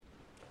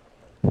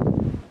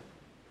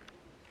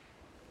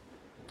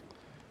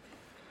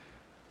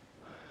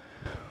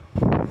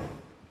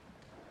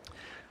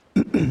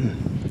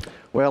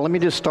Well, let me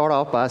just start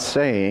off by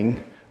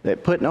saying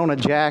that putting on a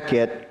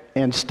jacket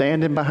and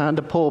standing behind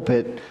the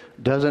pulpit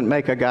doesn't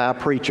make a guy a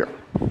preacher.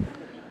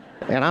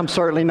 And I'm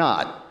certainly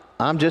not.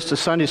 I'm just a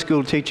Sunday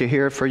school teacher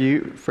here for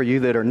you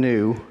that are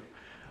new.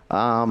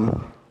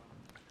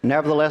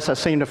 Nevertheless, I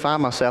seem to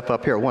find myself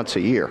up here once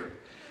a year.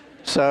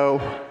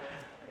 So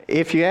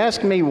if you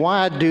ask me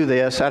why I do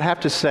this, I'd have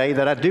to say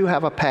that I do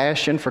have a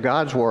passion for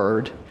God's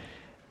Word,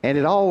 and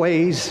it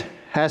always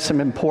has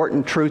some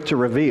important truth to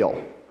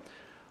reveal.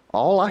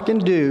 All I can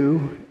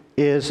do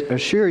is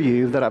assure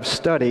you that I've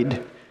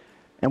studied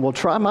and will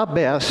try my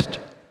best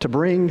to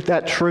bring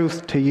that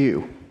truth to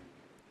you.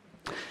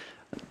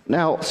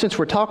 Now, since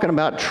we're talking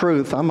about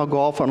truth, I'm going to go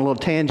off on a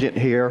little tangent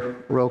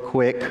here real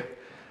quick.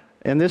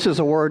 And this is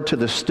a word to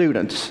the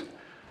students.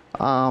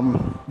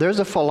 There's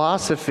a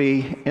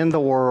philosophy in the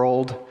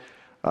world,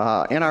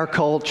 in our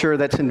culture,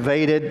 that's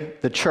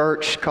invaded the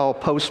church called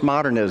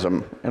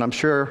postmodernism. And I'm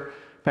sure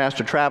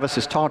Pastor Travis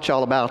has taught you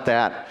all about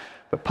that.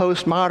 But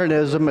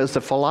postmodernism is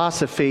the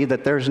philosophy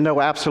that there's no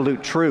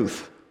absolute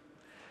truth,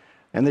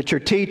 and that your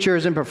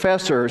teachers and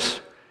professors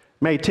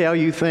may tell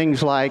you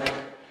things like,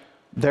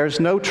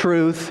 there's no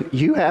truth,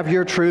 you have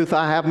your truth,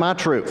 I have my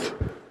truth.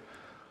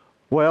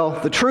 Well,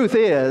 the truth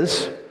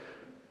is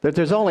that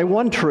there's only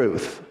one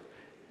truth,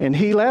 and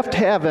He left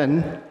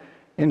heaven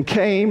and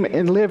came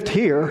and lived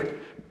here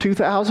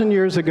 2,000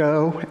 years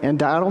ago and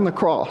died on the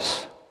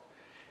cross.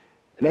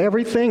 And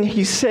everything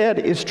He said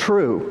is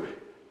true.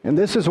 And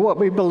this is what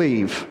we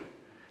believe,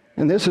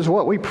 and this is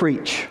what we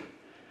preach.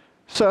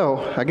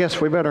 So, I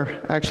guess we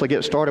better actually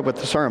get started with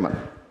the sermon.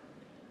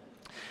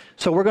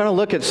 So we're going to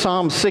look at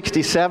Psalm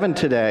 67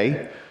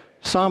 today.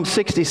 Psalm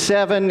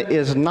 67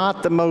 is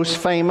not the most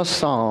famous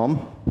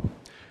psalm.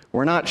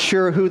 We're not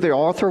sure who the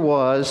author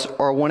was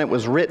or when it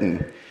was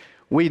written.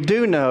 We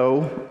do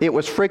know it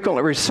was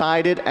frequently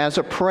recited as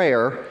a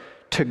prayer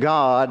to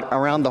God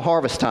around the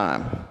harvest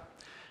time.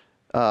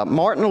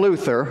 Martin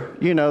Luther,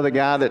 you know, the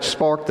guy that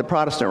sparked the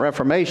Protestant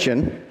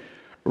Reformation,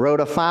 wrote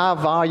a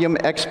 5-volume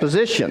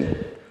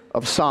exposition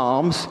of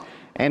Psalms,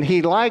 and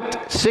he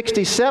liked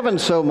 67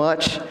 so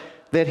much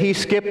that he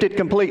skipped it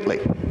completely.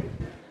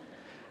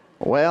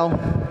 Well,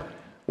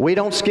 we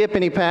don't skip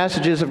any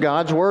passages of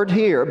God's Word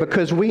here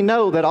because we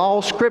know that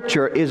all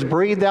Scripture is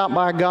breathed out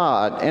by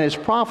God and is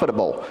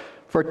profitable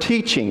for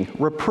teaching,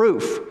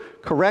 reproof,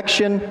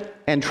 correction,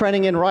 and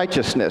training in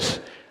righteousness,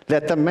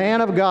 that the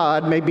man of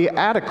God may be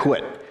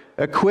adequate,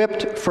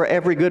 equipped for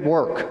every good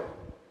work.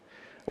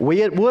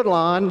 We at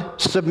Woodlawn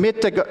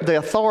submit to the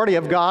authority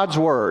of God's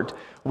Word.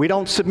 We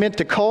don't submit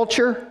to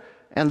culture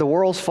and the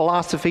world's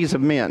philosophies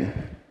of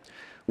men.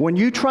 When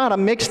you try to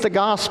mix the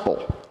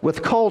gospel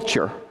with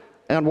culture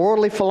and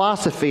worldly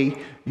philosophy,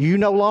 you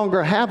no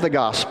longer have the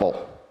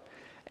gospel.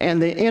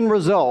 And the end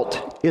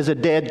result is a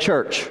dead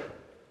church.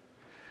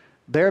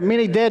 There are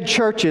many dead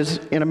churches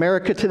in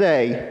America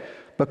today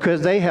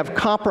because they have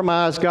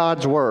compromised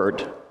God's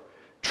Word,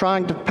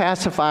 trying to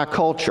pacify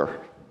culture.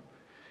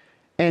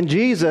 And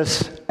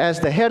Jesus, as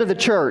the head of the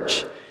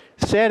church,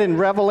 said in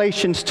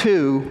Revelations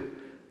 2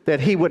 that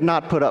He would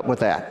not put up with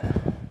that.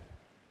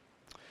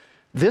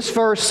 This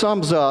verse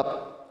sums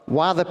up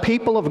why the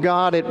people of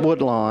God at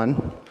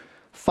Woodlawn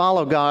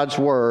follow God's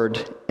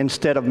Word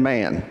instead of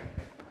man.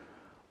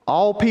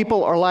 All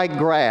people are like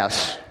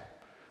grass.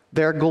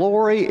 Their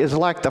glory is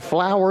like the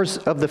flowers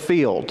of the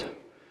field.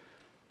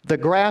 The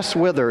grass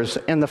withers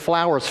and the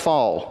flowers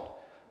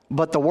fall,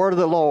 but the word of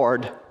the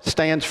Lord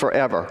stands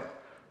forever.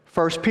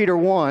 1 Peter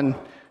 1,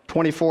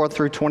 24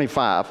 through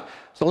 25.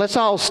 So let's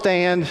all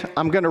stand.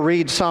 I'm going to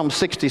read Psalm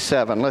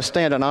 67. Let's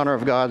stand in honor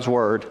of God's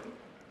Word.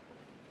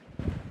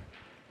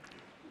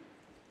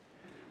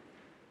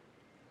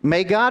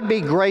 May God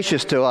be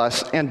gracious to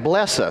us and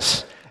bless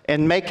us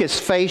and make His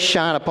face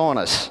shine upon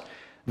us,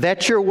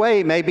 that your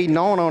way may be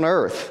known on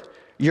earth,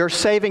 your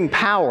saving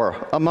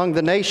power among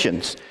the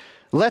nations.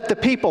 Let the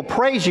people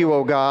praise you,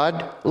 O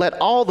God. Let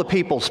all the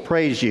peoples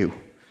praise you.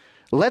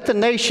 Let the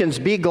nations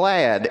be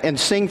glad and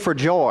sing for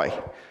joy,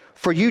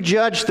 for you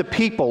judge the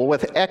people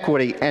with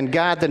equity and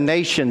guide the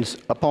nations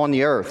upon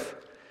the earth.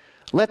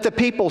 Let the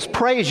peoples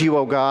praise you,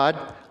 O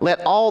God.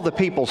 Let all the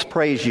peoples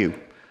praise you.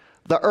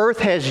 The earth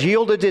has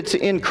yielded its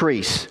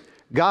increase.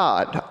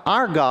 God,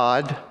 our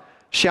God,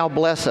 shall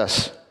bless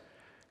us.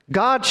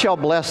 God shall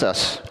bless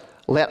us.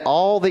 Let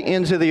all the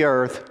ends of the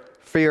earth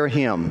fear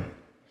Him.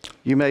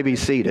 You may be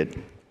seated.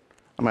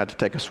 I'm going to have to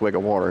take a swig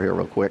of water here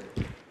real quick.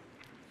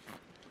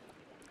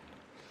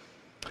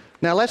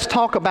 Now let's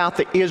talk about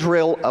the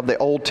Israel of the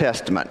Old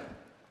Testament.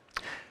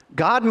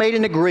 God made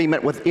an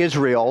agreement with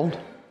Israel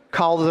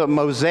called the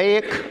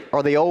Mosaic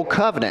or the Old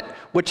Covenant,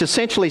 which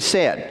essentially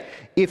said,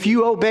 if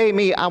you obey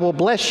me, I will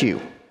bless you.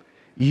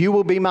 You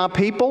will be my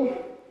people,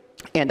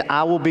 and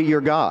I will be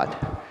your God.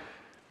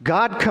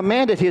 God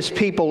commanded His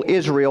people,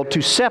 Israel,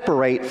 to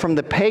separate from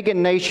the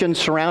pagan nations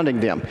surrounding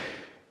them.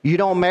 You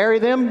don't marry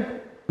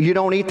them, you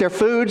don't eat their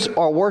foods,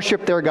 or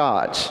worship their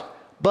gods.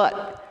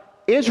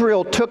 But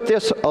Israel took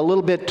this a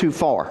little bit too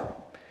far.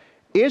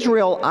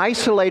 Israel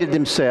isolated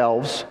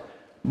themselves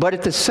But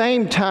at the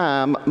same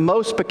time,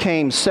 most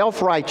became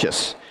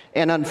self-righteous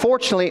and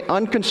unfortunately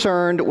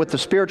unconcerned with the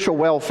spiritual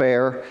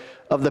welfare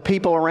of the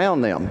people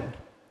around them.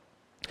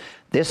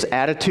 This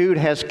attitude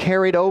has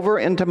carried over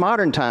into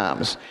modern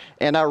times,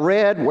 and I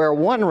read where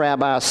one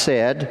rabbi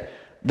said,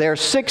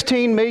 "There's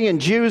 16 million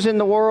Jews in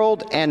the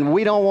world, and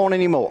we don't want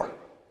any more."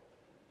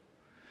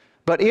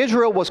 But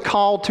Israel was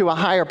called to a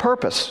higher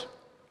purpose.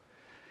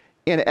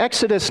 In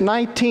Exodus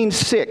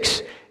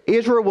 19:6,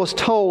 Israel was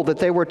told that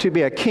they were to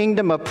be a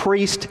kingdom of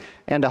priests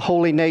and a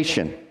holy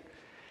nation.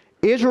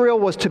 Israel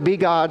was to be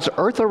God's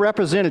earthly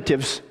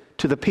representatives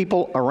to the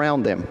people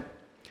around them.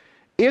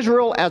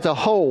 Israel as a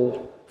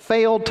whole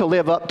failed to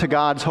live up to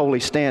God's holy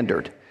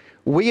standard.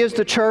 We as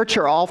the church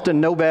are often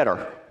no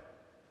better.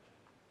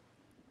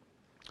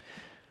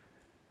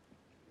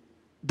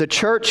 The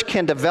church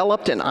can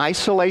develop an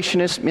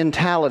isolationist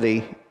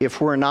mentality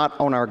if we're not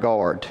on our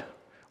guard.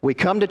 We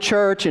come to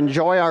church,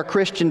 enjoy our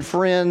Christian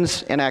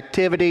friends and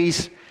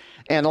activities,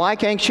 and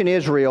like ancient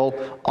Israel,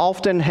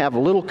 often have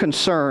little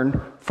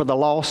concern for the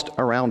lost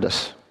around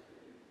us.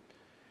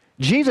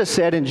 Jesus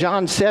said in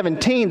John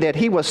 17 that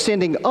he was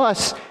sending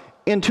us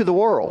into the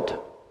world.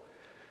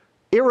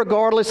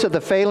 Irregardless of the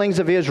failings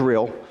of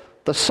Israel,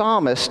 the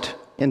psalmist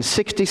in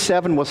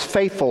 67 was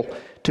faithful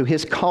to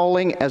his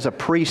calling as a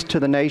priest to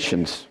the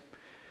nations.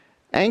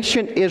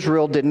 Ancient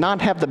Israel did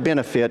not have the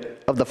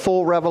benefit of the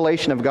full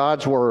revelation of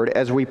God's word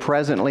as we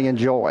presently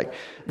enjoy.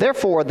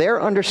 Therefore,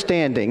 their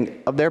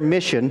understanding of their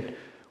mission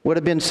would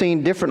have been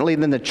seen differently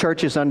than the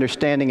church's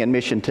understanding and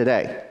mission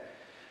today.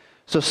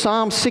 So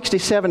Psalm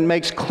 67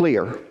 makes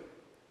clear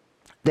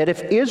that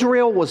if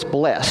Israel was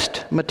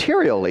blessed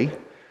materially,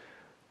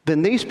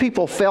 then these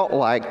people felt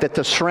like that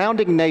the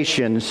surrounding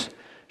nations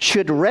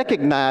should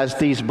recognize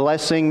these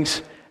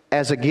blessings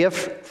as a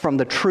gift from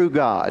the true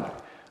God,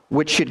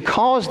 which should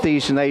cause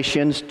these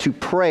nations to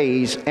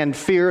praise and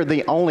fear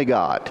the only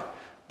God,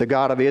 the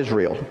God of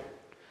Israel.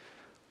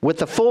 With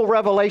the full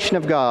revelation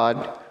of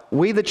God,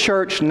 we, the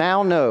church,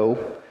 now know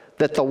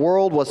that the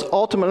world was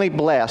ultimately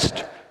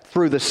blessed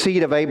through the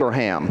seed of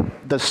Abraham,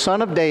 the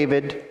son of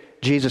David,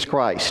 Jesus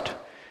Christ.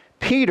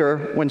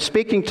 Peter, when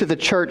speaking to the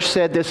church,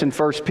 said this in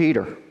 1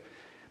 Peter,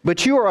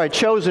 "But you are a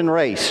chosen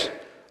race,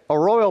 a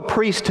royal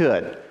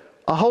priesthood,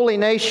 a holy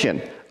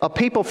nation, a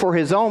people for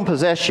his own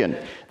possession,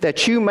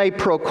 that you may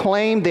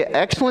proclaim the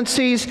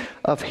excellencies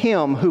of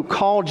him who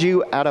called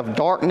you out of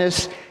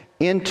darkness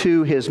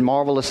into his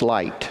marvelous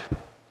light."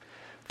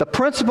 The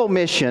principal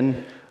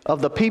mission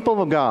of the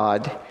people of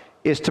God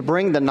is to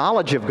bring the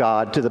knowledge of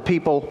God to the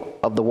people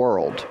of the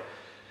world.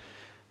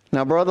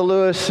 Now, Brother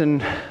Lewis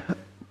and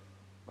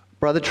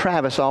Brother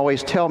Travis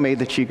always tell me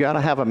that you got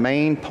to have a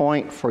main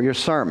point for your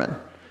sermon.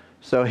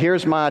 So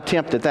here's my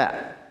attempt at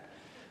that,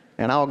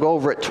 and I'll go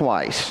over it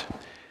twice.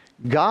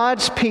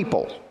 God's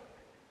people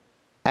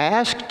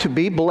ask to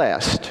be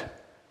blessed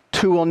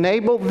to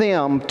enable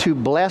them to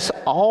bless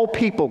all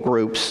people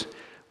groups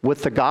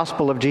with the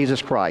gospel of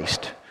Jesus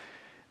Christ.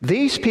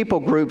 These people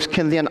groups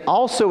can then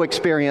also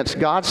experience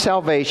God's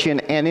salvation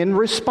and in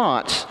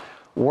response,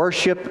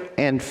 worship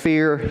and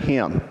fear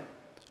him.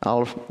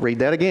 I'll read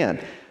that again.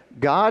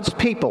 God's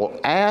people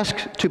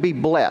ask to be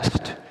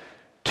blessed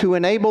to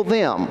enable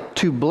them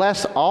to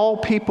bless all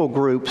people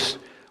groups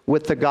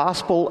with the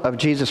gospel of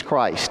Jesus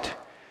Christ.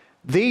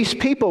 These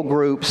people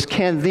groups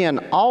can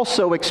then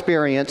also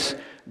experience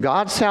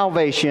God's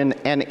salvation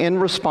and in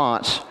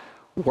response,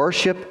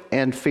 worship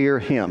and fear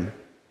him.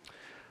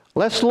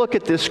 Let's look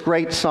at this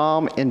great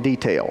psalm in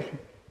detail.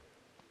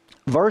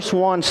 Verse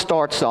 1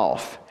 starts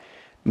off,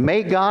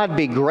 "May God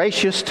be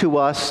gracious to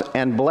us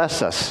and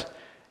bless us,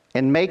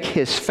 and make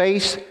his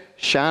face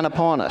shine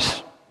upon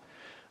us."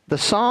 The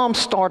psalm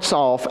starts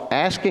off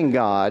asking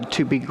God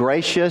to be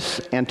gracious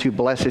and to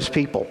bless his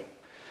people.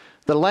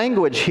 The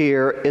language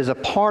here is a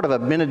part of a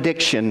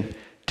benediction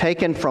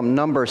taken from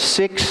Numbers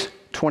 6,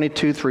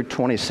 22 through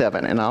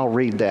 27, and I'll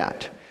read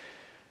that.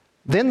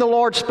 "Then the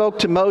Lord spoke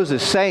to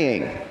Moses,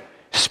 saying,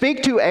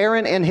 Speak to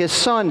Aaron and his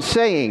sons,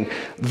 saying,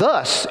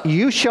 Thus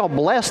you shall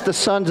bless the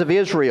sons of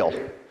Israel.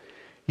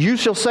 You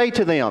shall say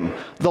to them,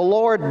 The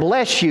Lord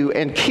bless you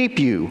and keep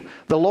you.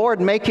 The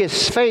Lord make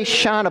his face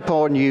shine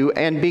upon you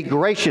and be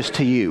gracious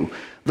to you.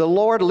 The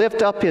Lord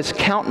lift up his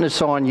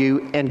countenance on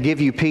you and give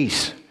you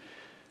peace.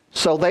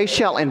 So they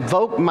shall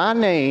invoke my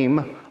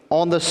name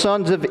on the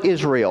sons of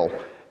Israel,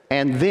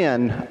 and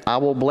then I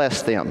will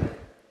bless them."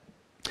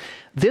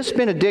 This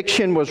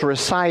benediction was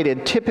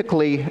recited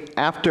typically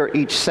after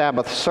each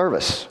Sabbath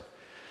service.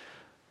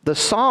 The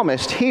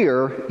psalmist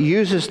here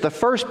uses the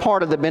first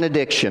part of the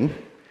benediction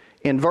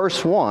in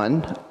verse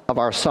 1 of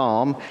our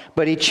psalm,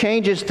 but he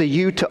changes the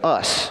you to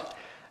us.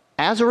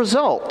 As a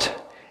result,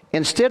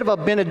 instead of a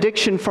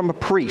benediction from a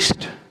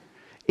priest,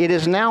 it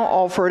is now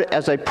offered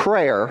as a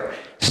prayer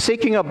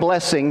seeking a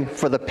blessing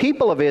for the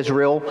people of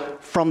Israel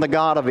from the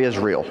God of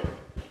Israel.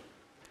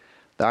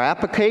 Our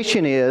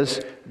application is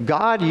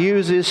God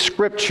uses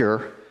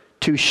Scripture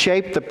to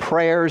shape the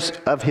prayers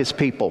of his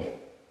people.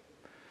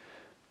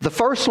 The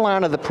first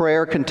line of the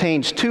prayer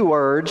contains two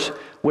words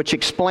which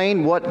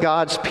explain what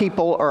God's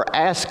people are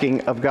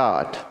asking of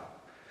God.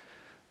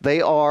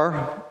 They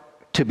are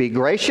to be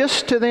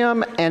gracious to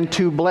them and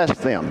to bless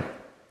them.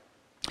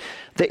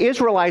 The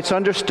Israelites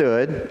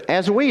understood,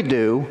 as we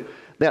do,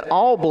 that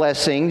all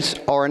blessings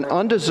are an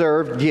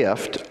undeserved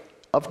gift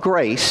of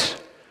grace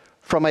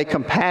from a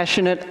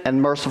compassionate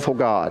and merciful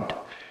God.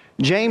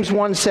 James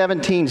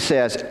 1:17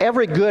 says,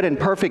 "Every good and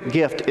perfect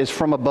gift is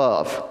from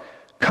above,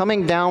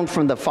 coming down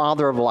from the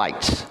Father of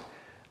lights.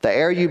 The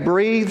air you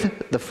breathe,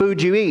 the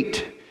food you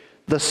eat,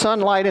 the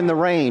sunlight and the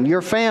rain,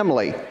 your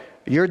family,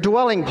 your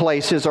dwelling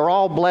places are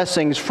all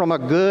blessings from a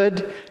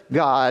good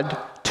God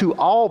to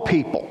all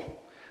people,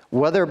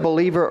 whether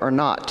believer or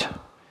not."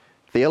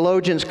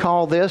 Theologians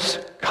call this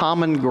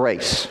common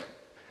grace.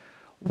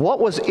 What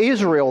was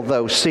Israel,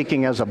 though,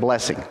 seeking as a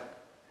blessing?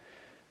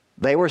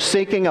 They were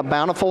seeking a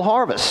bountiful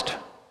harvest.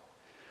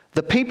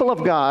 The people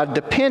of God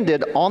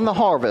depended on the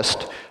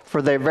harvest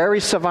for their very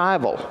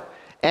survival,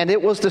 and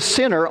it was the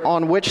center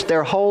on which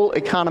their whole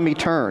economy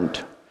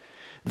turned.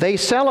 They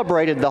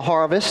celebrated the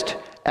harvest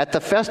at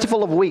the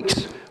Festival of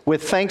Weeks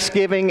with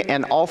thanksgiving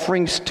and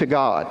offerings to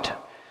God.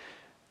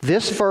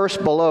 This verse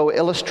below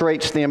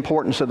illustrates the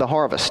importance of the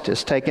harvest.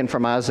 It's taken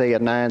from Isaiah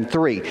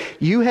 9:3.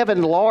 "You have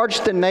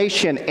enlarged the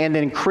nation and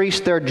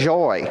increased their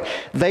joy.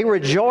 They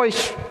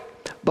rejoice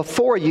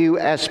before you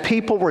as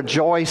people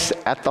rejoice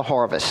at the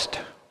harvest."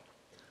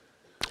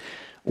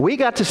 We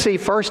got to see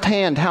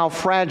firsthand how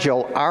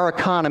fragile our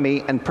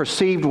economy and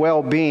perceived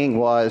well-being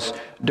was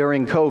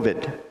during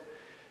COVID.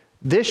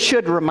 This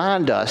should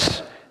remind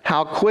us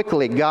how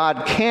quickly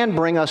God can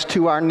bring us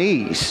to our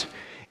knees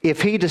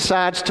if He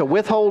decides to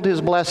withhold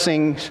His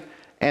blessings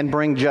and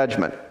bring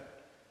judgment.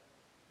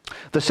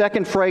 The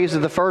second phrase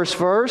of the first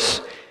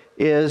verse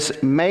is,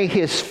 "May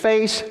His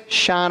face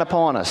shine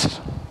upon us."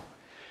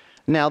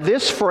 Now,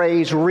 this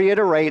phrase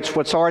reiterates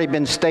what's already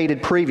been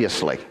stated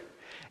previously,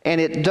 and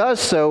it does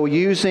so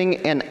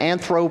using an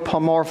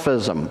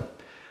anthropomorphism.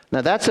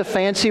 Now, that's a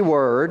fancy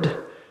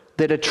word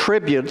that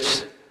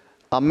attributes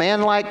a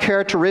man-like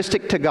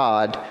characteristic to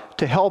God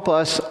to help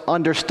us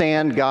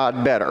understand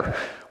God better.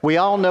 We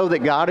all know that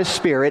God is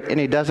spirit and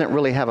He doesn't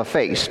really have a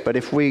face, but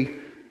if we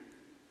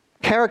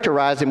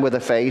characterize Him with a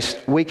face,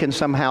 we can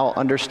somehow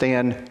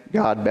understand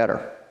God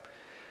better.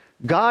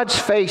 God's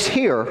face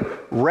here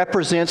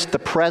represents the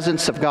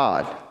presence of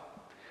God.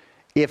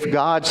 If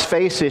God's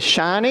face is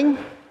shining,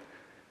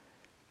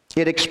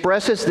 it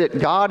expresses that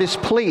God is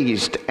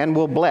pleased and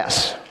will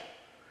bless.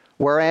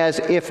 Whereas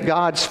if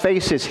God's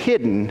face is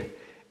hidden,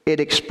 it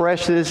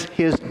expresses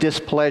His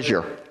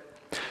displeasure.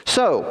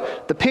 So,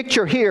 the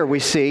picture here we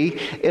see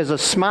is a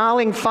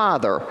smiling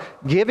father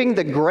giving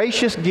the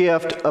gracious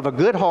gift of a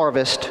good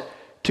harvest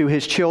to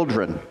his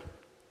children.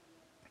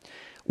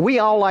 We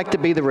all like to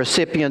be the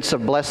recipients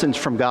of blessings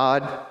from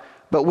God,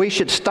 but we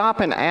should stop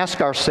and ask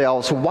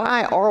ourselves,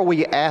 why are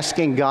we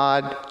asking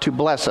God to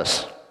bless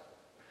us?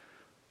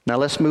 Now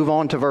let's move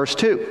on to verse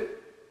 2.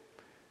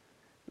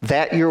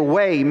 "That your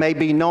way may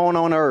be known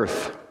on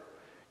earth,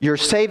 your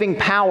saving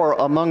power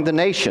among the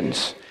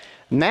nations."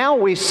 Now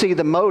we see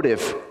the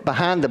motive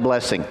behind the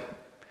blessing.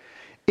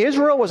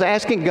 Israel was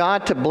asking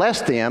God to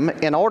bless them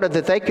in order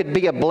that they could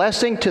be a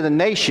blessing to the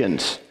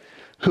nations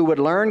who would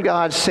learn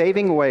God's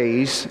saving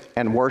ways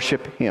and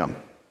worship Him.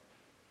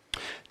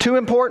 Two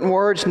important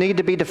words need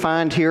to be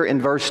defined here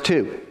in verse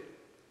 2.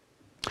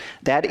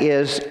 That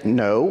is,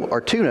 know or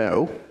to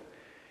know.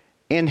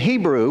 In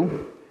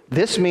Hebrew,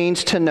 this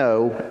means to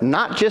know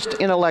not just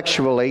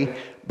intellectually,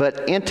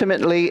 but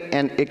intimately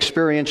and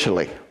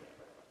experientially.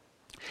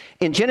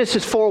 In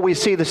Genesis 4, we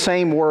see the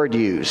same word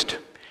used.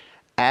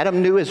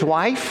 Adam knew his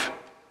wife,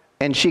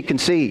 and she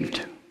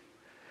conceived.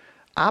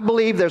 I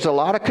believe there's a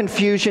lot of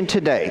confusion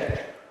today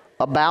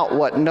about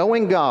what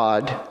knowing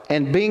God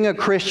and being a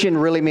Christian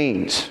really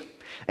means.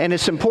 And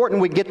it's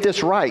important we get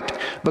this right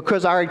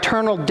because our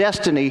eternal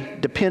destiny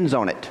depends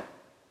on it.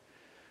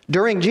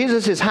 During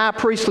Jesus' high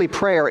priestly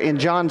prayer in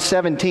John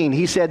 17,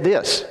 He said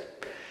this,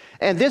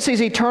 "And this is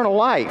eternal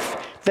life,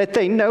 that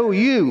they know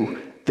you,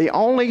 the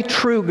only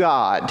true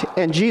God,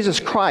 and Jesus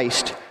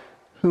Christ,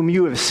 whom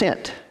you have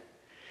sent."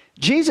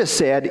 Jesus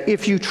said,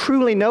 if you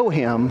truly know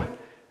Him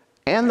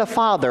and the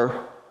Father,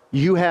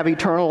 you have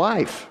eternal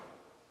life.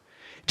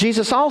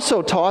 Jesus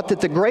also taught that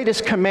the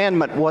greatest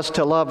commandment was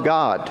to love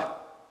God.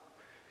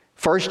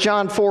 1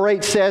 John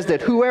 4:8 says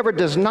that whoever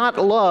does not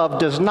love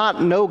does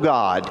not know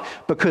God,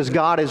 because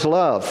God is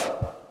love.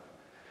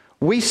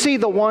 We see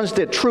the ones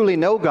that truly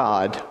know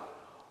God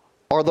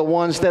are the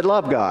ones that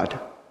love God.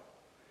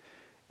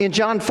 In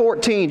John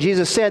 14,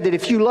 Jesus said that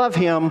if you love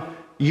Him,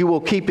 you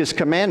will keep His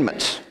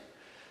commandments.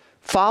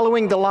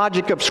 Following the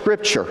logic of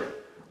Scripture,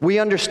 we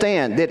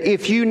understand that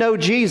if you know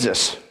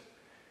Jesus,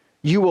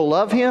 you will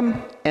love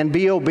Him and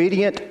be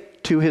obedient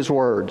to His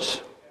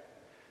words.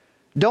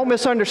 Don't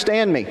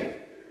misunderstand me.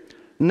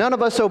 None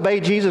of us obey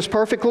Jesus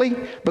perfectly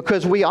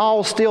because we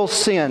all still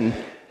sin,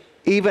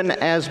 even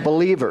as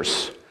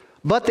believers.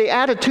 But the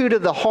attitude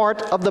of the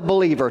heart of the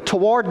believer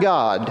toward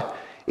God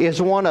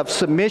is one of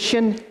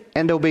submission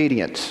and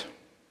obedience.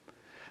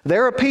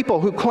 There are people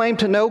who claim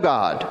to know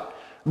God,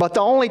 but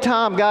the only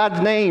time God's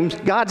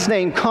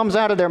name comes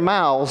out of their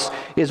mouths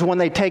is when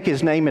they take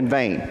His name in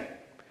vain.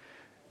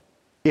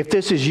 If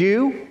this is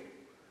you,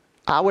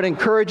 I would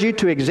encourage you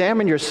to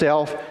examine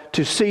yourself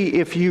to see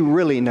if you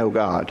really know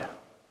God.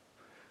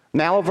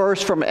 Now a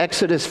verse from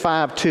Exodus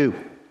 5:2.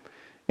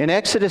 In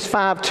Exodus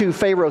 5:2,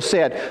 Pharaoh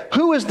said,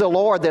 "Who is the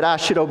Lord that I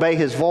should obey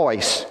His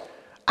voice?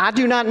 I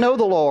do not know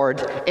the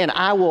Lord, and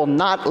I will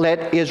not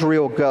let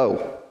Israel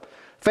go."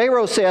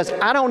 Pharaoh says,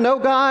 I don't know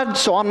God,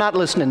 so I'm not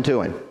listening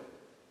to Him.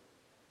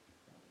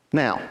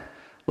 Now,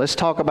 let's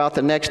talk about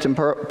the next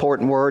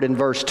important word in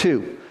verse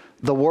 2.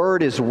 The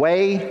word is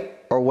way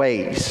or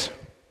ways.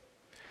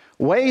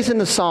 Ways in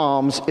the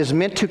Psalms is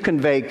meant to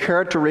convey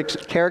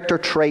character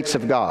traits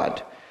of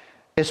God,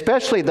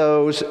 especially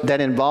those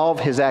that involve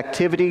His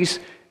activities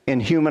in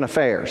human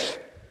affairs.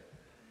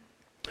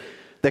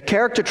 The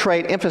character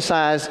trait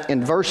emphasized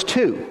in verse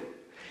 2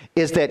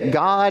 is that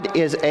God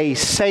is a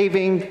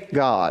saving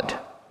God.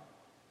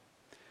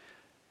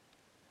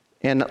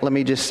 And let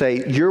me just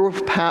say,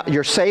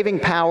 your saving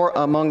power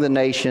among the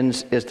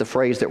nations is the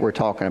phrase that we're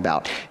talking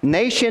about.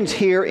 Nations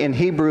here in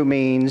Hebrew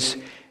means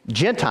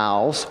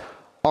Gentiles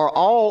or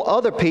all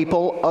other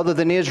people other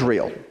than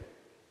Israel.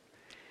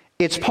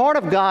 It's part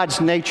of God's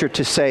nature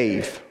to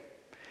save.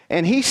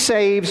 And He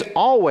saves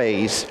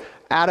always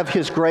out of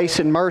His grace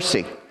and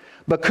mercy,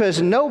 because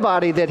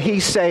nobody that He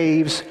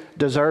saves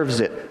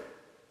deserves it.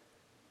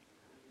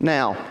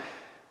 Now,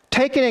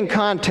 taken in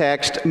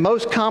context,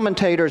 most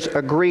commentators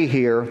agree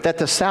here that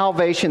the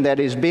salvation that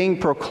is being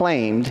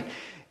proclaimed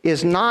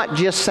is not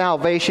just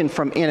salvation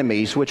from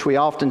enemies, which we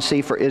often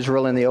see for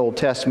Israel in the Old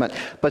Testament,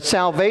 but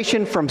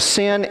salvation from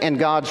sin and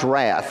God's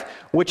wrath,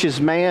 which is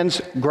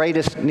man's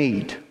greatest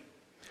need.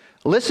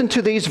 Listen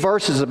to these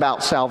verses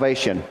about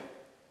salvation.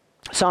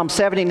 Psalm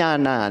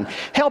 79:9.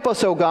 Help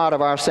us, O God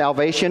of our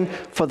salvation,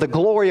 for the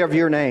glory of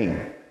your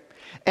name,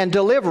 and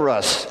deliver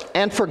us,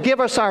 and forgive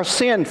us our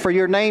sin for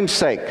your name's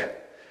sake.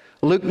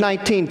 Luke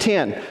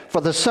 19:10.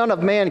 For the Son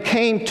of Man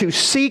came to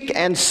seek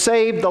and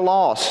save the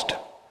lost.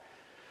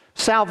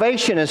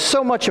 Salvation is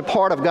so much a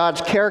part of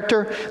God's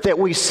character that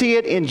we see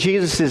it in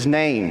Jesus'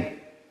 name,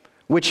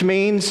 which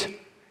means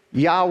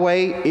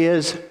Yahweh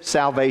is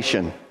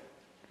salvation.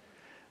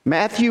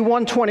 Matthew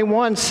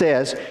 1:21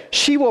 says,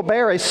 she will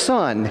bear a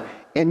son,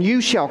 and you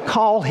shall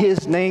call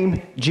his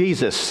name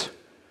Jesus,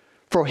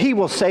 for he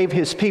will save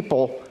his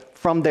people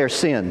from their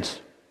sins.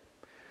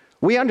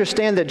 We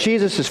understand that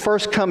Jesus'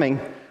 first coming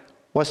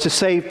was to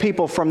save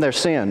people from their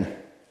sin.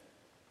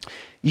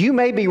 You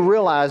may be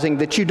realizing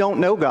that you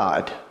don't know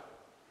God,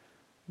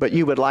 but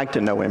you would like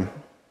to know Him.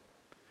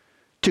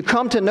 To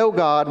come to know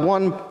God,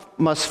 one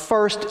must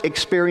first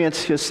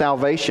experience His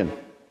salvation,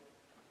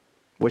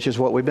 which is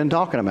what we've been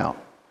talking about.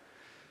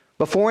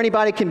 Before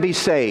anybody can be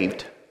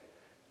saved,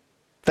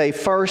 they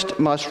first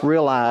must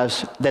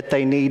realize that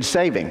they need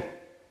saving.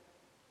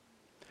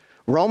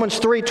 Romans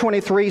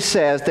 3:23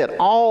 says that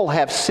all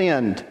have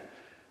sinned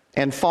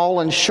and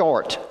fallen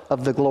short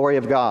of the glory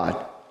of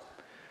God.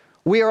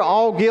 We are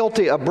all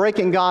guilty of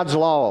breaking God's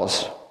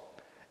laws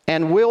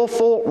and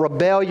willful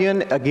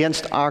rebellion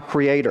against our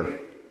Creator.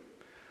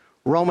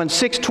 Romans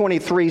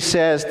 6:23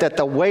 says that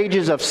the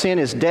wages of sin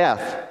is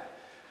death,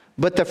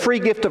 but the free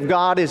gift of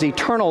God is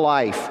eternal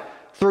life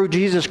through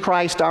Jesus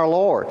Christ our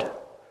Lord.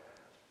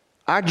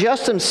 Our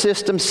justice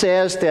system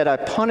says that a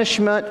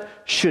punishment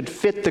should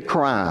fit the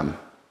crime.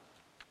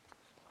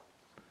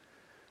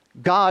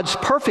 God's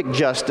perfect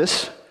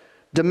justice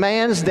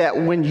demands that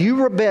when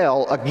you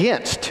rebel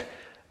against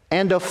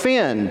and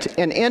offend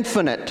an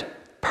infinite,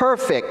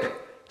 perfect,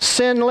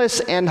 sinless,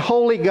 and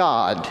holy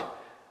God,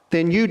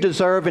 then you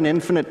deserve an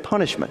infinite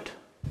punishment.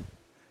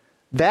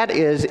 That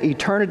is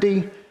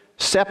eternity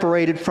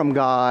separated from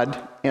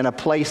God in a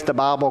place the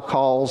Bible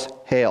calls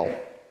hell.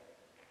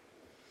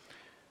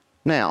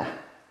 Now,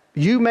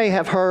 you may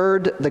have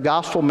heard the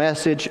gospel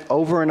message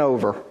over and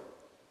over,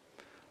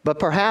 but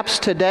perhaps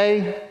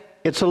today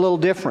it's a little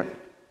different.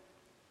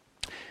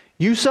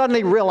 You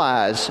suddenly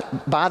realize,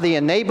 by the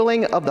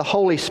enabling of the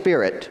Holy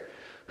Spirit,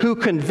 who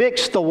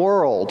convicts the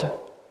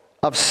world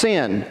of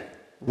sin,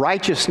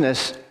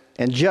 righteousness,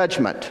 and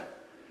judgment,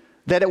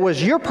 that it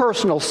was your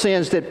personal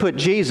sins that put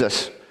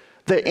Jesus,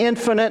 the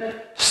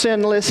infinite,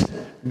 sinless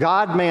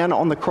God-man,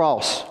 on the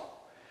cross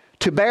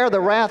to bear the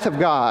wrath of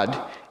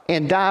God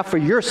and die for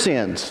your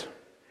sins.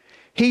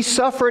 He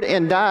suffered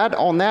and died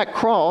on that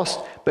cross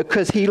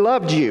because He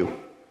loved you,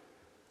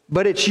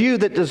 but it's you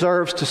that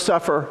deserves to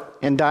suffer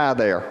and die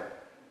there.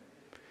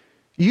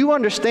 You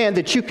understand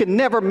that you can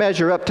never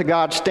measure up to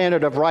God's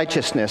standard of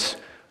righteousness,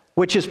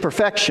 which is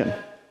perfection.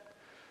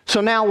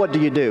 So now what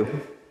do?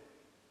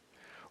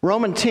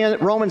 Romans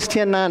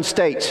 10:9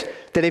 states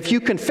that if you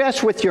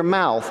confess with your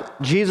mouth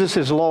Jesus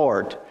is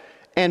Lord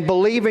and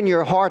believe in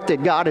your heart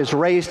that God has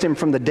raised Him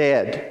from the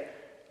dead,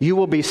 you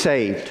will be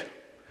saved.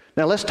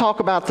 Now let's talk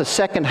about the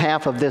second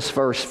half of this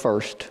verse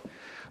first.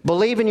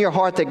 Believe in your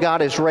heart that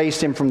God has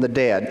raised Him from the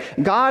dead.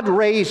 God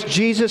raised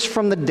Jesus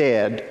from the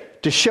dead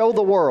to show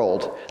the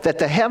world that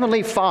the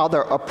Heavenly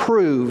Father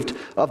approved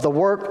of the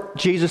work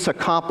Jesus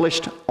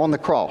accomplished on the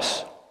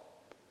cross.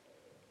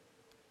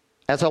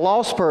 As a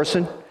lost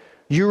person,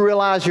 you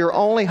realize your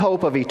only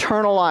hope of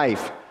eternal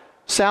life,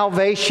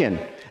 salvation,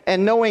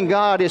 and knowing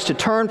God is to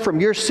turn from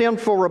your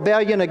sinful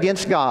rebellion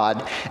against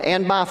God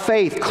and by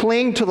faith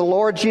cling to the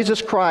Lord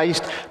Jesus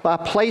Christ by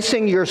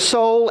placing your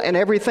soul and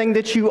everything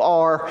that you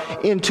are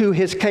into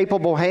His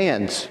capable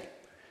hands.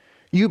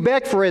 You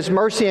beg for His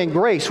mercy and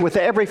grace with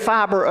every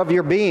fiber of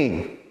your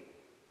being.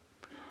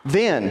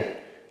 Then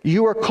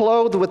you are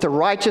clothed with the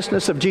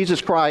righteousness of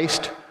Jesus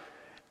Christ,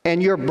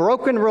 and your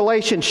broken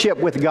relationship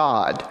with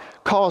God,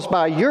 caused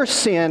by your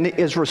sin,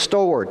 is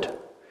restored.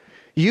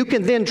 You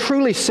can then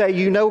truly say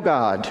you know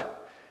God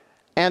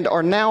and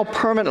are now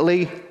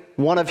permanently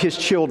one of His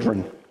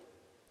children.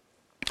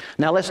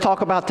 Now let's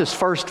talk about this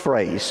first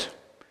phrase.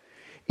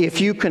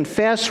 If you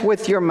confess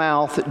with your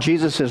mouth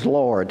Jesus is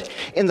Lord.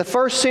 In the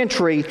first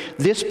century,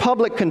 this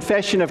public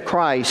confession of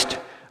Christ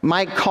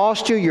might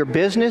cost you your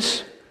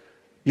business,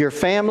 your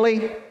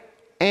family,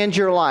 and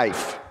your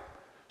life.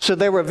 So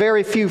there were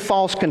very few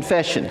false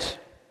confessions.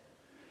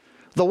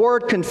 The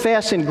word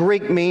confess in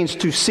Greek means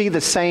to see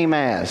the same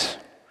as.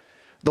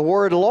 The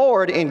word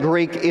Lord in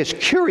Greek is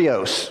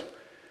kurios,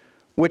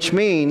 which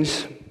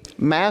means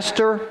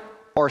master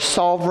or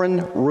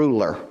sovereign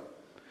ruler.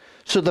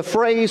 So the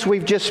phrase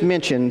we've just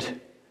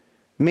mentioned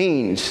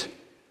means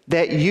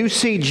that you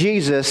see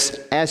Jesus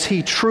as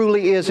He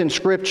truly is in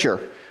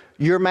Scripture,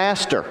 your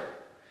master.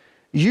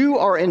 You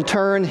are in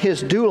turn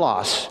His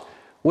doulos,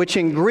 which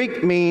in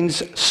Greek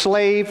means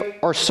slave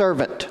or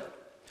servant.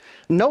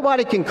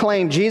 Nobody can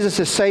claim Jesus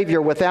as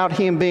Savior without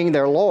Him being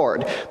their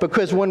Lord,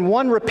 because when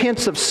one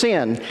repents of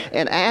sin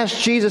and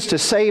asks Jesus to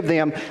save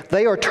them,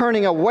 they are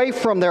turning away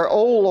from their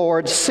old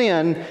Lord,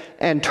 sin,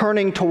 and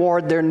turning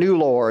toward their new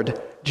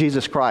Lord,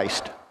 Jesus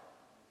Christ.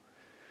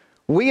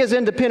 We as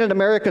independent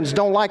Americans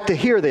don't like to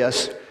hear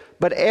this,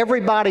 but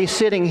everybody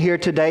sitting here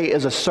today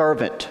is a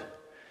servant.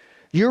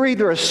 You're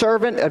either a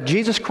servant of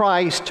Jesus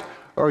Christ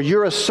or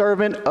you're a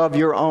servant of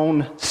your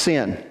own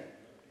sin.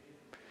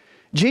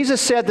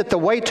 Jesus said that the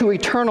way to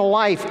eternal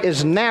life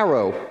is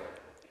narrow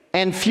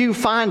and few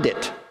find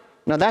it.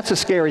 Now that's a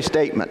scary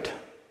statement.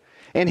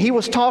 And He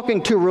was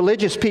talking to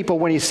religious people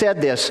when He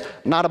said this,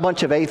 not a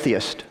bunch of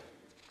atheists.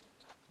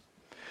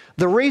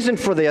 The reason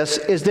for this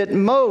is that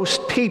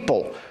most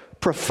people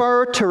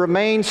prefer to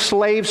remain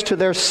slaves to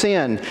their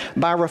sin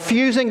by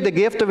refusing the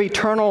gift of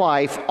eternal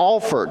life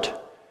offered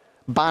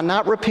by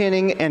not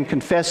repenting and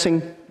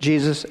confessing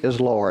Jesus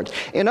as Lord.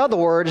 In other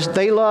words,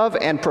 they love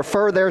and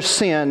prefer their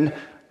sin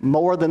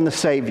more than the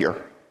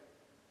Savior.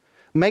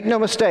 Make no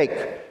mistake,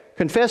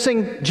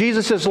 confessing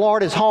Jesus as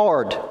Lord is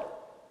hard.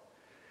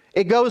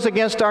 It goes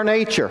against our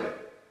nature.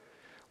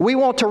 We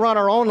want to run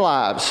our own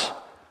lives,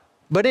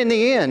 but in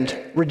the end,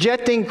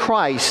 rejecting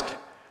Christ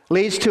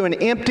leads to an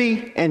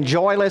empty and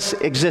joyless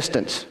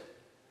existence.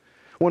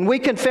 When we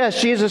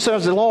confess Jesus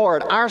as the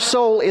Lord, our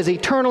soul is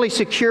eternally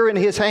secure in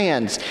His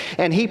hands,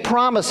 and He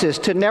promises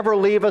to never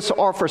leave us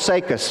or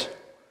forsake us.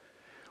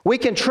 We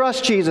can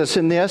trust Jesus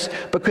in this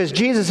because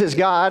Jesus is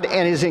God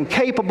and is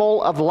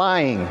incapable of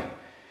lying.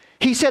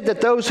 He said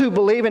that those who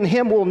believe in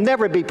Him will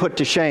never be put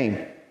to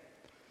shame.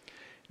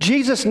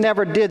 Jesus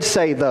never did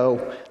say,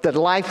 though, that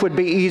life would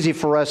be easy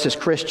for us as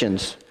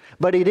Christians,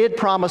 but He did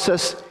promise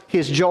us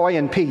His joy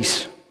and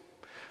peace.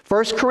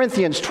 1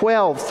 Corinthians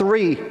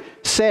 12:3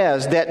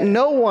 says that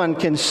no one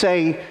can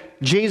say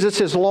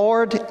Jesus is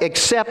Lord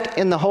except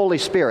in the Holy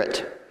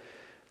Spirit.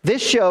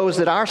 This shows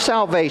that our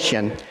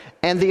salvation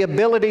and the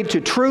ability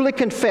to truly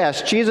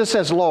confess Jesus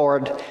as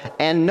Lord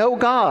and know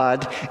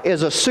God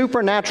is a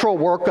supernatural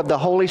work of the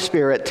Holy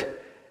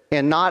Spirit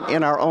and not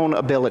in our own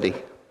ability.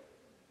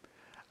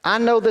 I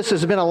know this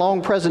has been a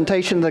long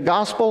presentation of the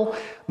gospel,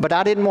 but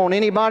I didn't want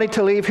anybody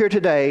to leave here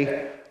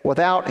today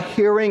without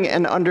hearing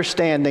and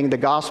understanding the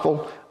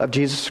gospel of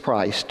Jesus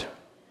Christ.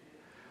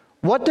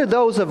 What do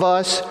those of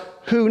us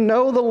who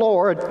know the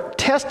Lord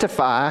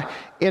testify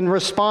in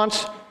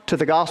response to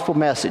the gospel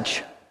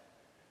message?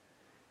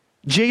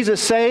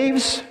 Jesus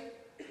saves,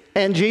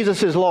 and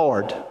Jesus is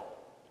Lord.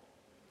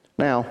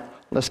 Now,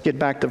 let's get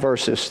back to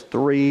verses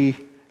 3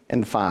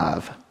 and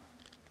 5.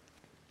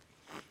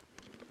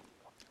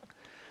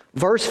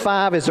 Verse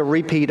 5 is a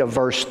repeat of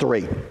verse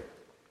 3.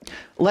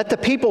 Let the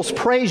peoples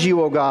praise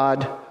you, O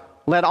God.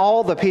 Let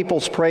all the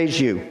peoples praise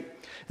you.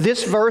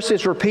 This verse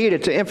is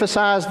repeated to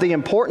emphasize the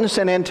importance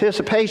and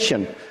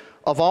anticipation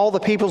of all the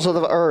peoples of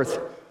the earth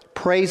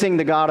praising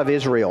the God of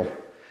Israel.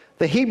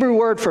 The Hebrew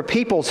word for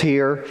peoples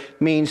here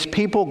means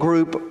people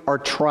group or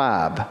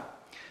tribe.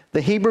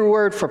 The Hebrew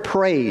word for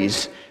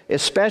praise,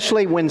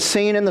 especially when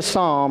seen in the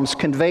Psalms,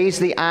 conveys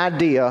the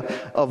idea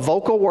of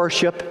vocal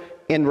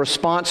worship in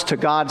response to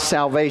God's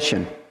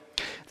salvation.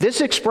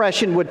 This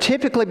expression would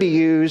typically be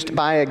used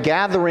by a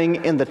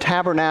gathering in the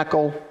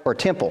tabernacle or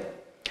temple.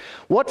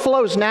 What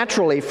flows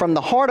naturally from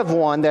the heart of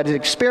one that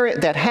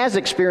has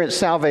experienced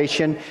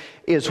salvation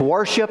is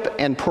worship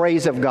and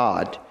praise of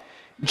God.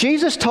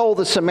 Jesus told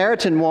the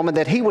Samaritan woman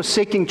that He was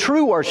seeking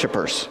true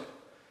worshipers.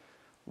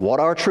 What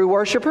are true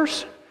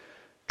worshipers?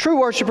 True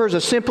worshipers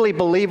are simply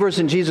believers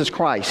in Jesus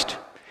Christ.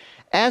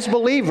 As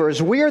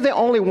believers, we are the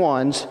only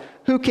ones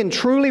who can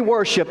truly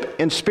worship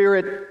in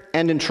spirit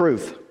and in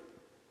truth.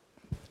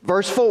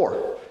 Verse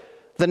 4,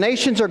 the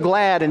nations are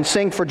glad and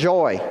sing for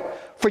joy,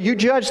 for you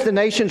judge the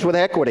nations with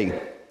equity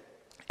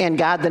and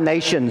guide the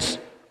nations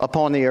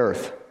upon the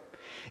earth.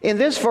 In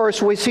this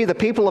verse, we see the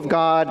people of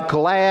God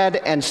glad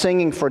and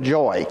singing for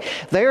joy.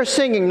 They are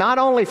singing not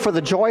only for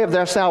the joy of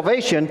their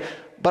salvation,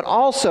 but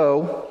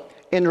also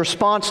in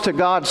response to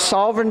God's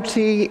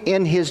sovereignty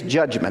in His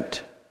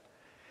judgment.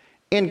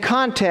 In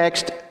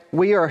context,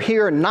 we are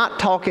here not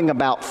talking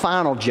about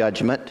final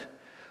judgment,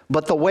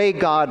 but the way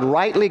God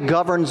rightly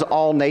governs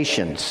all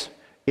nations,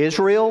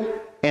 Israel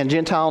and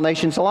Gentile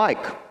nations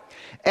alike.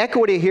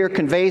 Equity here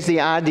conveys the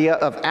idea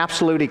of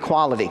absolute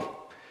equality.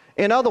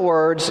 In other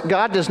words,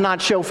 God does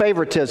not show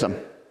favoritism.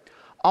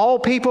 All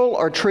people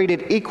are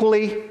treated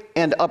equally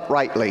and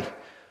uprightly.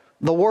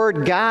 The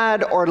word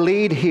guide or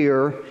lead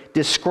here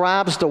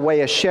describes the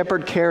way a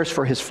shepherd cares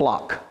for his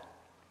flock,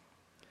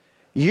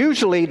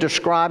 usually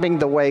describing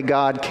the way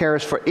God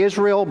cares for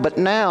Israel, but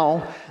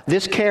now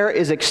this care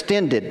is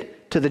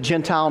extended to the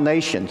Gentile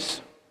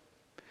nations.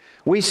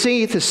 We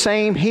see the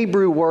same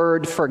Hebrew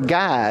word for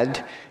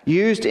guide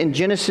used in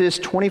Genesis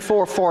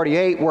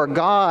 24:48, where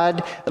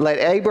God led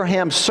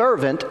Abraham's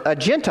servant, a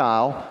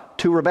Gentile,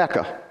 to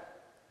Rebekah.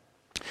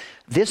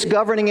 This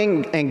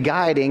governing and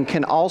guiding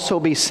can also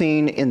be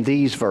seen in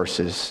these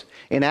verses.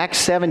 In Acts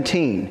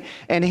 17,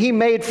 and He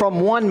made from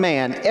one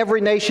man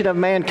every nation of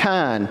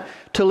mankind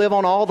to live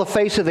on all the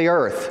face of the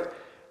earth,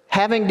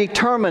 having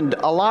determined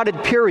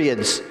allotted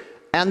periods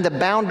and the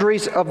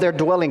boundaries of their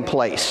dwelling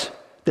place,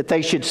 that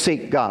they should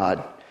seek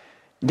God.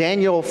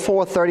 Daniel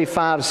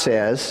 4:35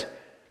 says,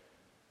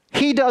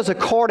 He does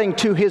according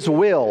to His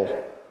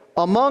will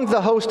among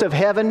the host of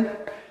heaven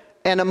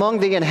and among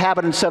the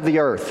inhabitants of the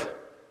earth.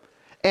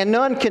 And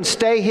none can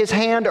stay His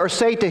hand or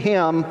say to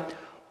Him,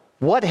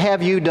 What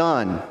have you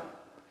done?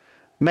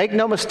 Make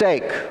no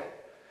mistake,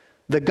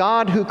 the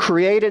God who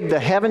created the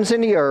heavens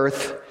and the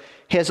earth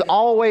has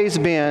always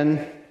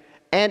been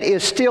and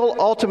is still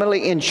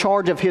ultimately in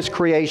charge of His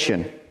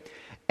creation,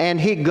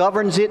 and He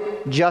governs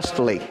it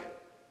justly.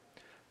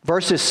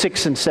 Verses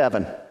 6 and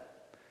 7.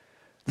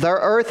 The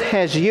earth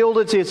has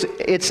yielded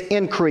its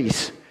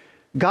increase.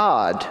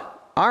 God,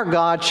 our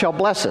God, shall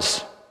bless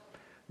us.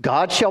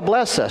 God shall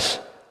bless us.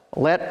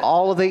 Let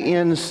all of the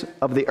ends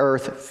of the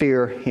earth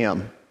fear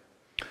Him.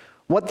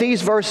 What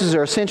these verses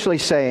are essentially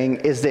saying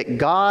is that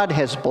God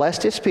has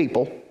blessed His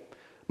people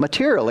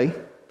materially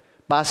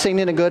by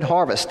sending a good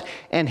harvest,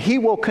 and He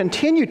will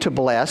continue to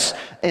bless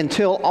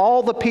until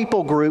all the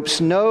people groups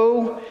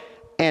know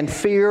and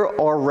fear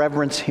or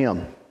reverence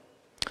Him.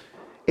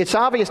 It's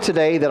obvious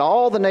today that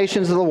all the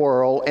nations of the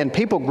world and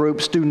people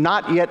groups do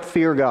not yet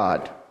fear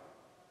God.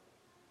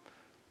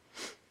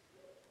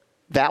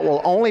 That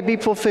will only be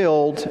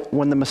fulfilled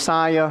when the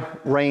Messiah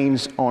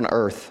reigns on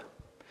earth.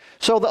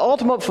 So the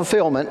ultimate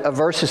fulfillment of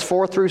verses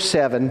 4 through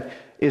 7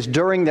 is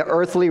during the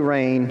earthly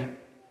reign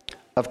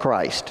of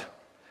Christ.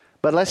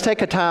 But let's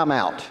take a time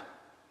out.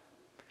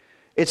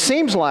 It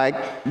seems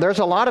like there's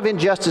a lot of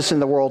injustice in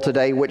the world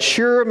today, which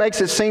sure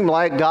makes it seem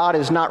like God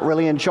is not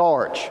really in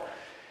charge.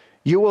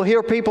 You will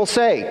hear people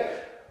say,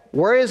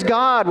 Where is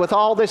God with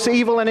all this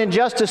evil and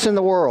injustice in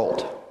the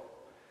world?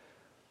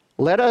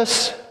 Let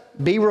us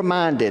be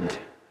reminded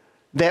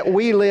that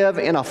we live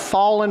in a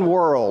fallen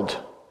world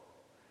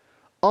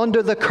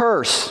under the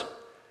curse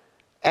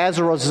as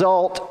a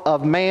result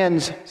of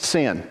man's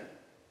sin.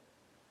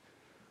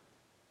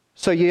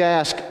 So you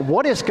ask,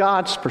 what is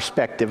God's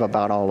perspective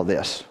about all of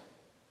this?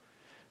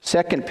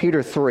 2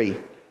 Peter 3.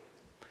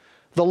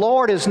 The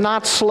Lord is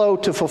not slow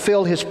to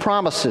fulfill His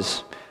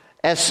promises,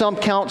 as some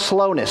count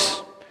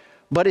slowness,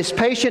 but is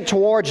patient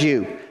towards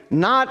you,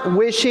 not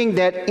wishing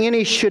that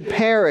any should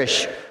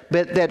perish,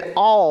 but that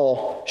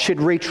all should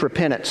reach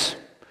repentance.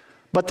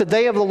 But the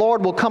day of the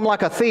Lord will come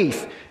like a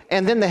thief,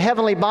 and then the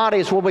heavenly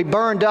bodies will be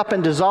burned up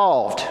and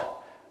dissolved,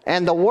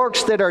 and the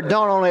works that are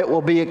done on it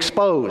will be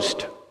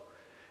exposed.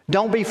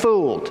 Don't be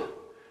fooled.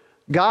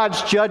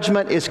 God's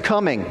judgment is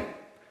coming,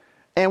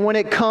 and when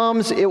it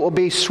comes, it will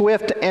be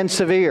swift and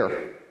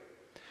severe.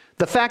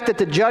 The fact that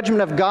the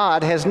judgment of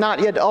God has not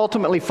yet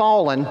ultimately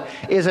fallen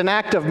is an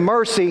act of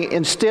mercy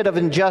instead of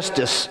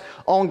injustice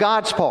on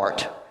God's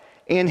part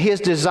in His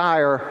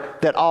desire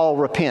that all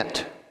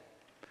repent.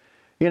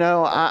 You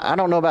know, I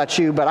don't know about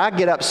you, but I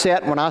get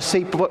upset when I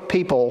see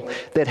people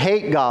that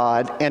hate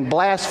God and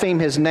blaspheme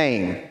His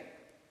name.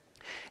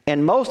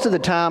 And most of the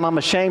time, I'm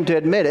ashamed to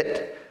admit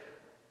it,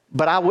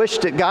 but I wish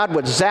that God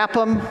would zap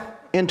them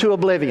into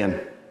oblivion.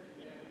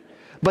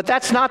 But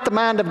that's not the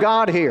mind of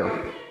God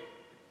here.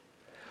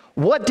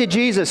 What did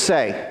Jesus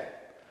say?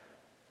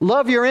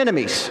 Love your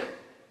enemies.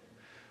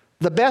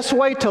 The best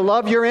way to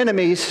love your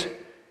enemies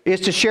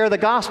is to share the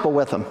gospel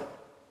with them.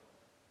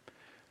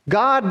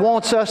 God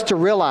wants us to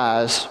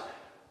realize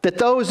that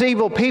those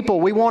evil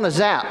people we want to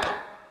zap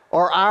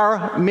are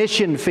our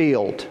mission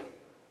field.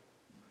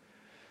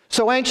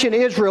 So ancient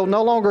Israel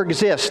no longer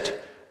exists,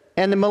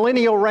 and the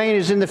millennial reign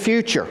is in the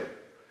future.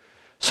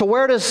 So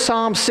where does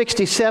Psalm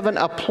 67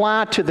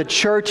 apply to the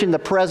church in the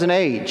present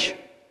age?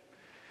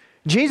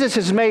 Jesus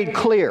has made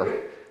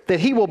clear that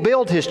he will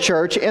build his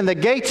church and the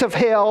gates of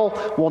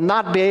hell will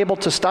not be able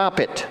to stop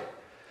it.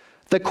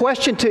 The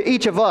question to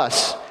each of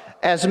us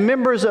as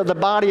members of the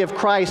body of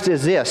Christ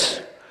is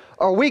this: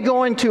 are we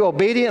going to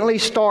obediently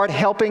start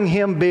helping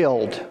him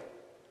build?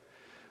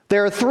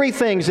 There are three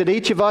things that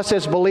each of us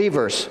as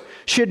believers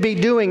should be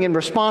doing in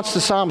response to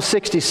Psalm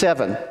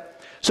 67.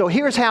 So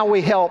here's how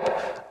we help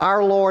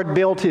our Lord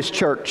build his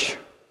church.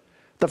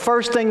 The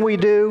first thing we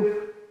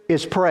do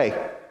is pray.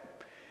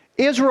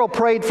 Israel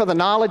prayed for the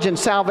knowledge and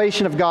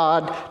salvation of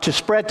God to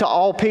spread to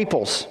all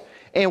peoples,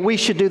 and we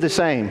should do the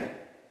same.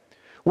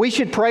 We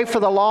should pray for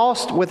the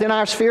lost within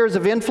our spheres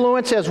of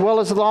influence as well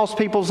as the lost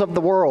peoples of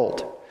the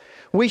world.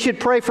 We should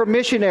pray for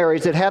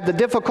missionaries that have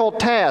the difficult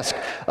task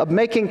of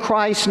making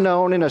Christ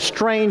known in a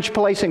strange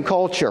place and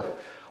culture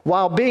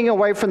while being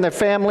away from their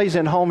families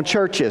and home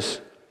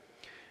churches.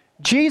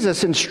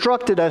 Jesus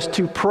instructed us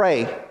to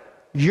pray,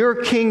 "Your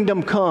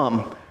kingdom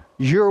come,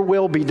 your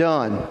will be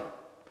done."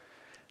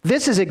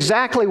 This is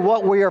exactly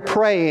what we are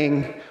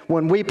praying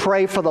when we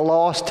pray for the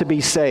lost to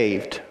be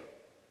saved.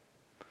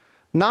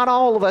 Not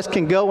all of us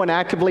can go and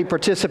actively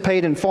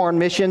participate in foreign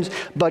missions,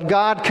 but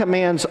God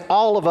commands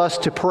all of us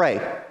to pray.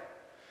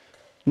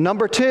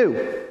 Number two,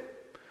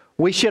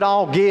 we should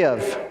all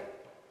give.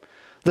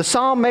 The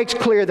psalm makes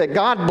clear that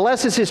God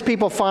blesses his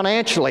people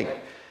financially,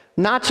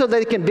 not so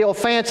they can build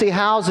fancy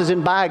houses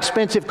and buy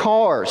expensive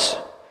cars.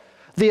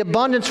 The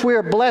abundance we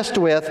are blessed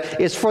with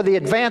is for the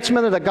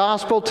advancement of the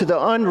gospel to the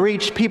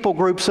unreached people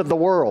groups of the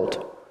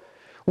world.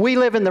 We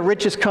live in the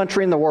richest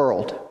country in the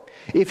world.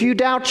 If you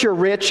doubt you're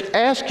rich,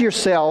 ask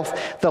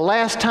yourself the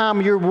last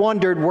time you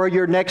wondered where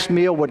your next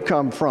meal would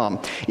come from.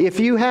 If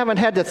you haven't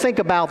had to think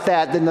about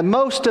that, then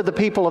most of the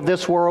people of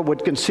this world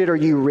would consider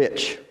you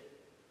rich.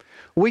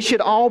 We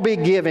should all be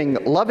giving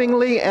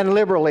lovingly and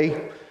liberally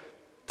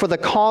for the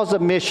cause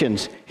of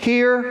missions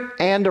here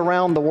and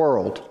around the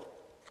world.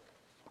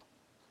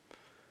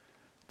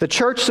 The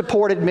church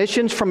supported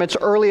missions from its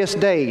earliest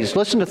days.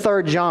 Listen to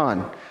 3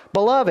 John.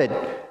 "Beloved,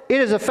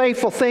 it is a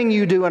faithful thing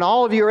you do in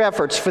all of your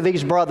efforts for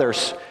these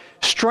brothers,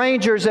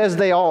 strangers as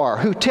they are,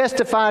 who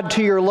testified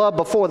to your love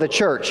before the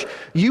church.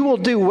 You will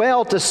do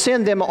well to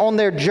send them on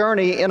their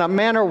journey in a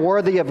manner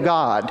worthy of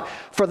God,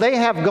 for they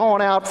have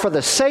gone out for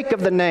the sake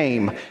of the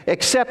name,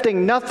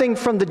 accepting nothing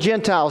from the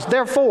Gentiles.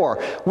 Therefore,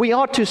 we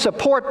ought to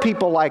support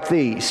people like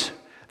these,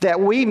 that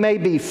we may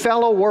be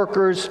fellow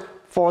workers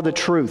for the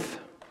truth."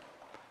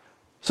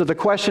 So the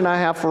question I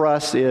have for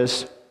us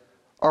is,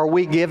 are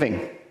we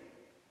giving?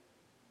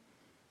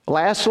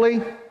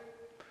 Lastly,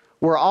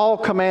 we're all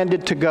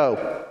commanded to go.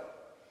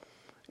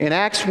 In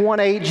Acts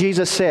 1:8,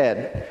 Jesus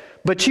said,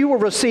 "But you will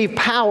receive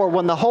power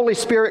when the Holy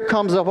Spirit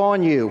comes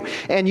upon you,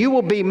 and you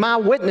will be my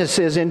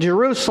witnesses in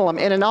Jerusalem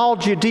and in all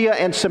Judea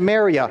and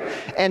Samaria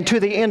and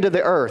to the end of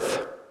the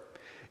earth."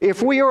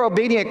 If we are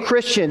obedient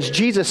Christians,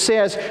 Jesus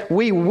says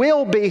we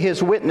will be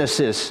his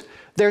witnesses.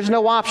 There's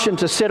no option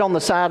to sit on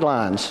the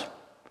sidelines.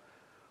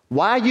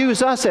 Why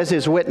use us as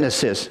his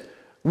witnesses?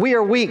 We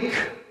are weak,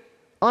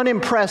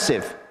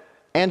 unimpressive,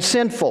 and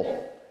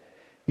sinful.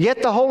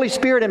 Yet the Holy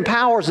Spirit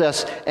empowers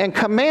us and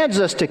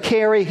commands us to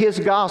carry his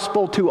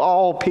gospel to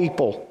all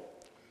people.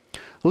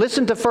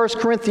 Listen to 1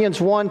 Corinthians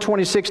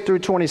 1:26 through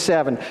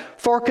 27.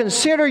 "For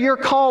consider your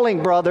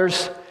calling,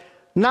 brothers.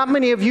 Not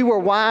many of you were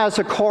wise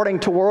according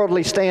to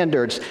worldly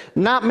standards.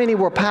 Not many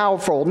were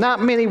powerful.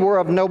 Not many were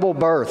of noble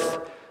birth.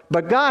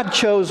 But God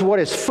chose what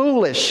is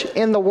foolish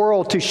in the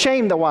world to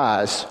shame the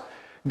wise.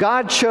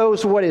 God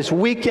chose what is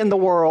weak in the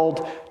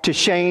world to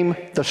shame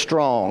the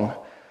strong."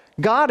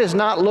 God is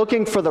not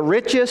looking for the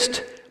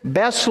richest,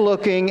 best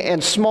looking,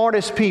 and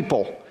smartest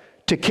people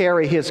to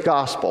carry his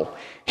gospel.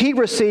 He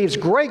receives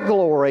great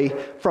glory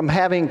from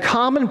having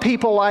common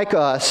people like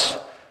us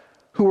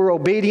who are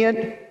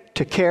obedient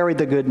to carry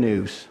the good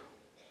news.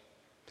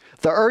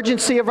 The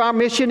urgency of our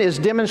mission is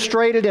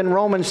demonstrated in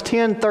Romans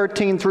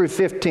 10:13 through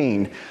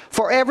 15.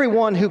 "For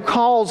everyone who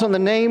calls on the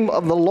name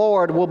of the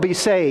Lord will be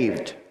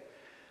saved.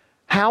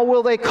 How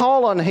will they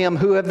call on him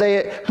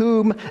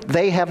whom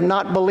they have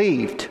not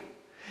believed?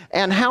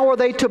 And how are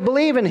they to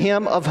believe in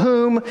him of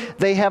whom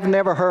they have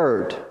never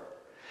heard?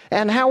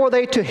 And how are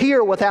they to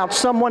hear without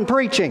someone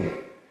preaching?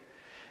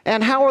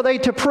 And how are they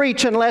to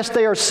preach unless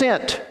they are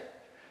sent?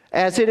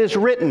 As it is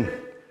written,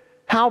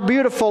 how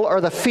beautiful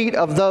are the feet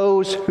of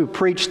those who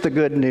preach the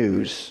good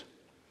news."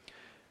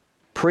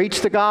 Preach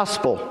the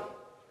gospel.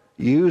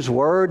 Use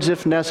words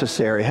if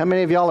necessary. How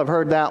many of y'all have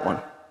heard that one?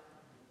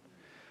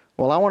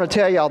 Well, I want to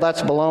tell y'all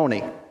that's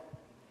baloney.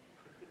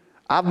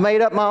 I've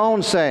made up my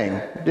own saying.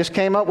 Just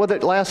came up with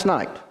it last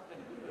night.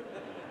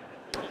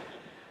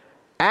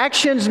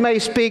 Actions may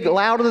speak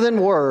louder than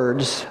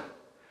words,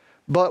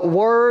 but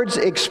words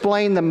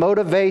explain the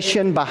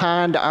motivation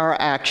behind our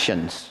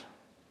actions.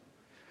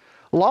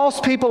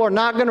 Lost people are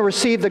not going to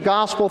receive the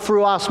gospel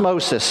through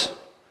osmosis.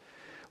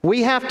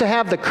 We have to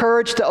have the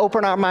courage to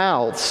open our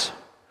mouths.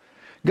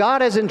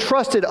 God has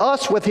entrusted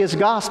us with his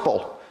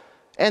gospel,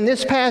 And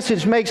this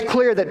passage makes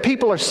clear that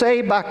people are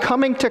saved by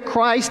coming to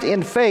Christ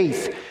in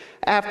faith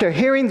after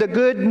hearing the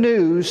good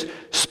news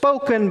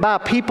spoken by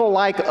people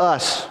like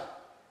us.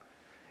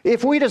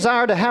 If we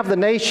desire to have the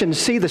nation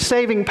see the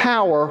saving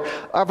power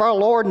of our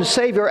Lord and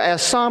Savior,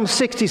 as Psalm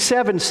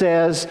 67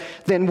 says,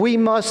 then we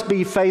must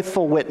be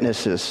faithful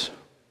witnesses.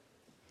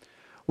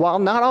 While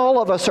not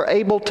all of us are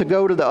able to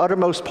go to the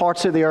uttermost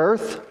parts of the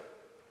earth,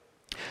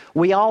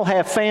 we all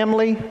have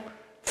family,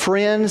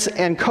 friends,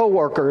 and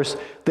co-workers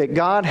that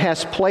God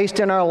has placed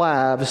in our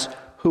lives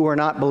who are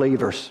not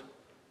believers.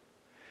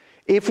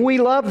 If we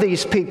love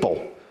these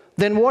people,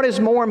 then what is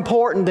more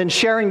important than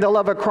sharing the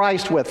love of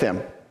Christ with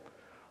them?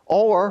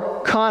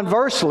 Or,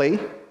 conversely,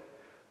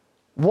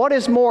 what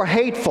is more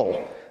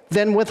hateful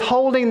than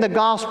withholding the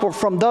gospel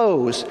from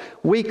those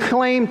we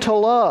claim to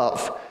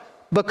love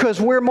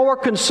because we're more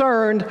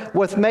concerned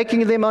with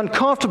making them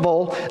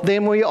uncomfortable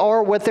than we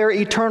are with their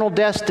eternal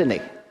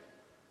destiny?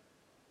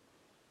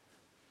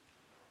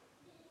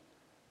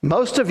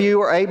 Most of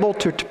you are able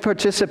to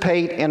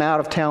participate in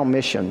out-of-town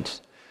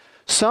missions.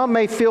 Some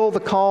may feel the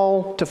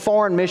call to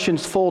foreign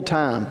missions full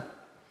time.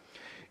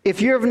 If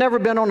you have never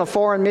been on a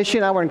foreign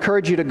mission, I would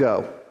encourage you to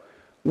go.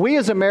 We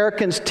as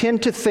Americans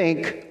tend to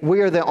think we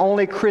are the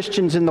only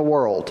Christians in the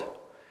world.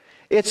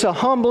 It's a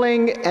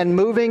humbling and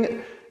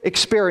moving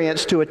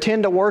experience to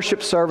attend a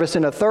worship service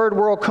in a third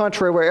world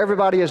country where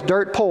everybody is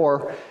dirt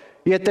poor,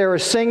 yet they are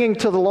singing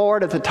to the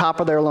Lord at the top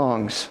of their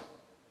lungs.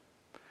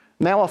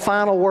 Now a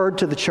final word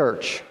to the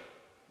church.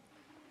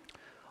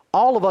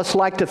 All of us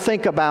like to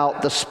think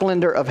about the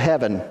splendor of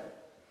heaven.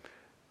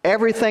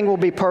 Everything will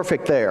be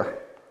perfect there.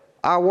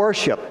 Our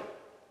worship,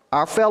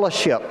 our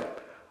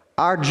fellowship,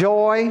 our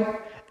joy,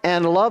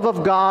 and love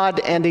of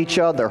God and each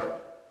other.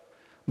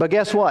 But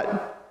guess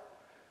what?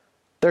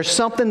 There's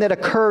something that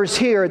occurs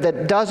here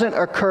that doesn't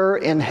occur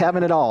in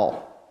heaven at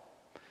all.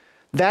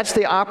 That's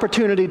the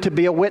opportunity to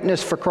be a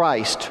witness for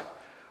Christ.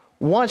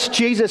 Once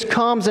Jesus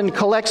comes and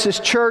collects his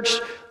church,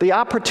 the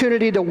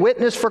opportunity to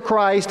witness for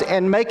Christ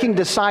and making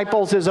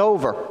disciples is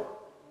over.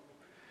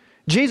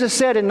 Jesus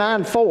said in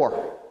John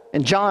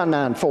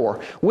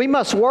 9:4, we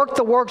must work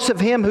the works of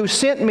him who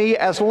sent me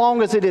as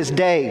long as it is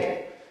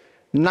day.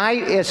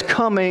 Night is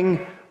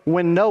coming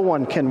when no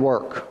one can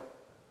work.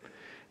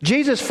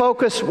 Jesus'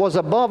 focus was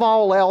above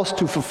all else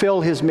to fulfill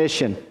his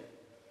mission.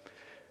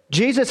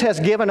 Jesus has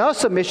given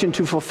us a mission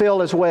to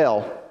fulfill as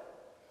well.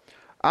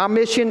 Our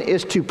mission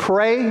is to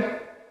pray,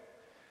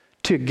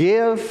 to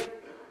give,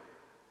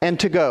 and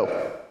to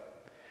go.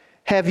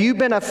 Have you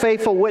been a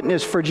faithful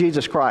witness for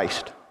Jesus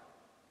Christ?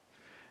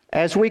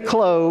 As we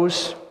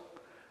close,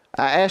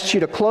 I ask you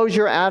to close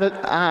your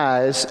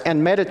eyes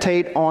and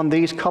meditate on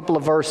these couple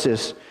of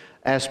verses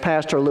as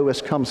Pastor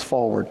Lewis comes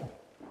forward.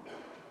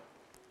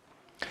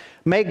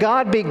 May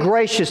God be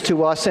gracious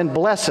to us and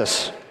bless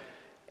us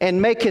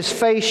and make his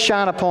face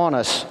shine upon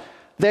us,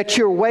 that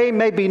your way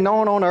may be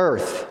known on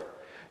earth,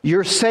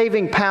 your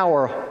saving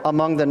power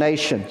among the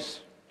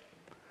nations.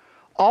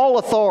 All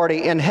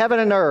authority in heaven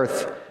and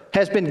earth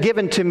has been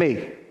given to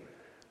me.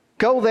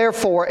 Go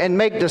therefore and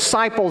make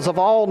disciples of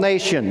all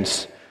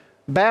nations,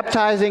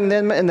 baptizing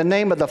them in the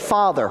name of the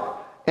Father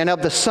and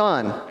of the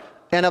Son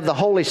and of the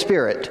Holy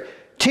Spirit,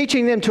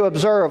 teaching them to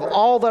observe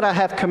all that I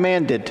have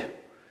commanded.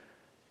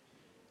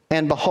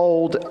 And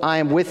behold, I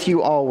am with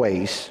you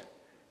always,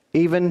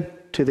 even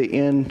to the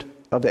end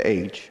of the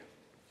age.